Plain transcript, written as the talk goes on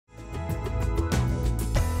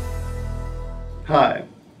Hi,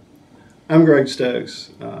 I'm Greg Stokes.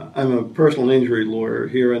 I'm a personal injury lawyer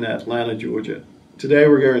here in Atlanta, Georgia. Today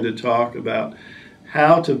we're going to talk about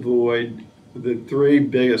how to avoid the three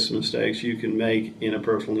biggest mistakes you can make in a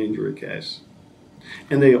personal injury case.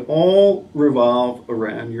 And they all revolve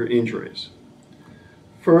around your injuries.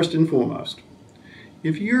 First and foremost,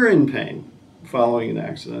 if you're in pain following an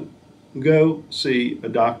accident, go see a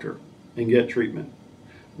doctor and get treatment.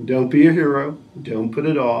 Don't be a hero. Don't put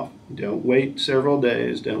it off. Don't wait several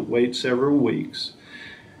days. Don't wait several weeks.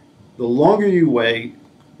 The longer you wait,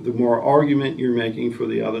 the more argument you're making for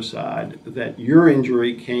the other side that your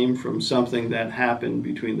injury came from something that happened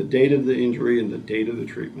between the date of the injury and the date of the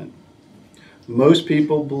treatment. Most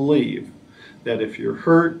people believe that if you're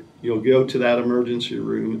hurt, you'll go to that emergency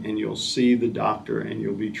room and you'll see the doctor and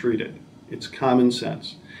you'll be treated. It's common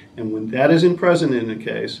sense. And when that isn't present in the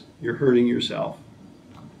case, you're hurting yourself.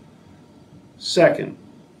 Second,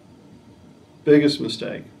 biggest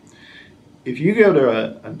mistake. If you go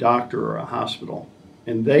to a doctor or a hospital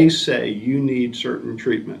and they say you need certain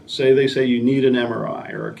treatment, they say you need an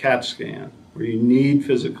MRI or a CAT scan or you need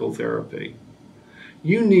physical therapy,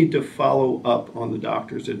 you need to follow up on the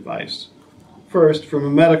doctor's advice. First, from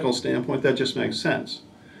a medical standpoint, that just makes sense.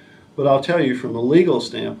 But I'll tell you, from a legal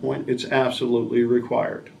standpoint, it's absolutely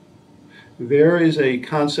required. There is a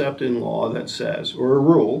concept in law that says, or a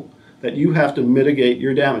rule, that you have to mitigate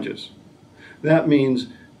your damages. That means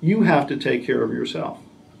you have to take care of yourself.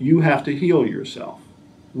 You have to heal yourself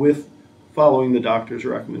with following the doctor's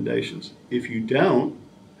recommendations. If you don't,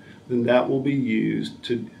 then that will be used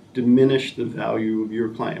to diminish the value of your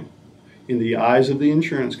claim in the eyes of the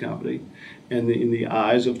insurance company and in the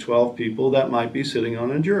eyes of 12 people that might be sitting on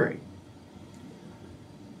a jury.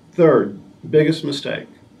 Third, biggest mistake,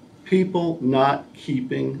 people not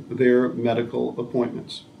keeping their medical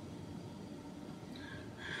appointments.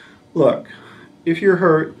 Look, if you're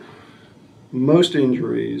hurt, most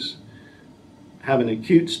injuries have an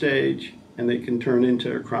acute stage and they can turn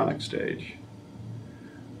into a chronic stage.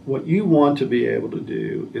 What you want to be able to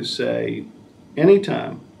do is say,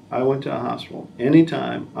 anytime I went to a hospital,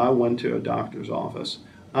 anytime I went to a doctor's office,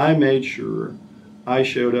 I made sure I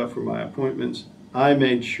showed up for my appointments. I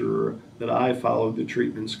made sure that I followed the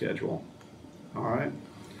treatment schedule. All right?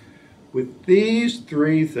 With these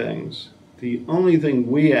three things, the only thing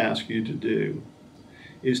we ask you to do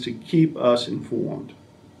is to keep us informed.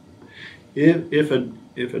 If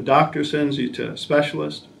a doctor sends you to a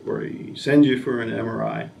specialist or he sends you for an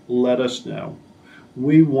MRI, let us know.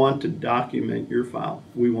 We want to document your file.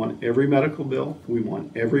 We want every medical bill, we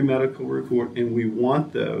want every medical report, and we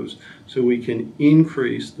want those so we can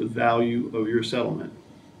increase the value of your settlement.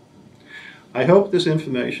 I hope this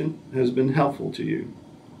information has been helpful to you.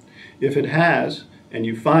 If it has, and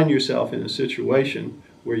you find yourself in a situation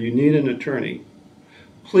where you need an attorney,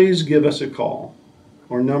 please give us a call.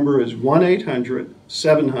 Our number is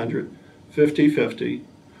 1-800-700-5050.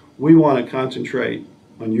 We want to concentrate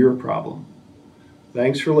on your problem.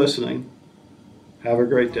 Thanks for listening. Have a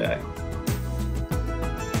great day.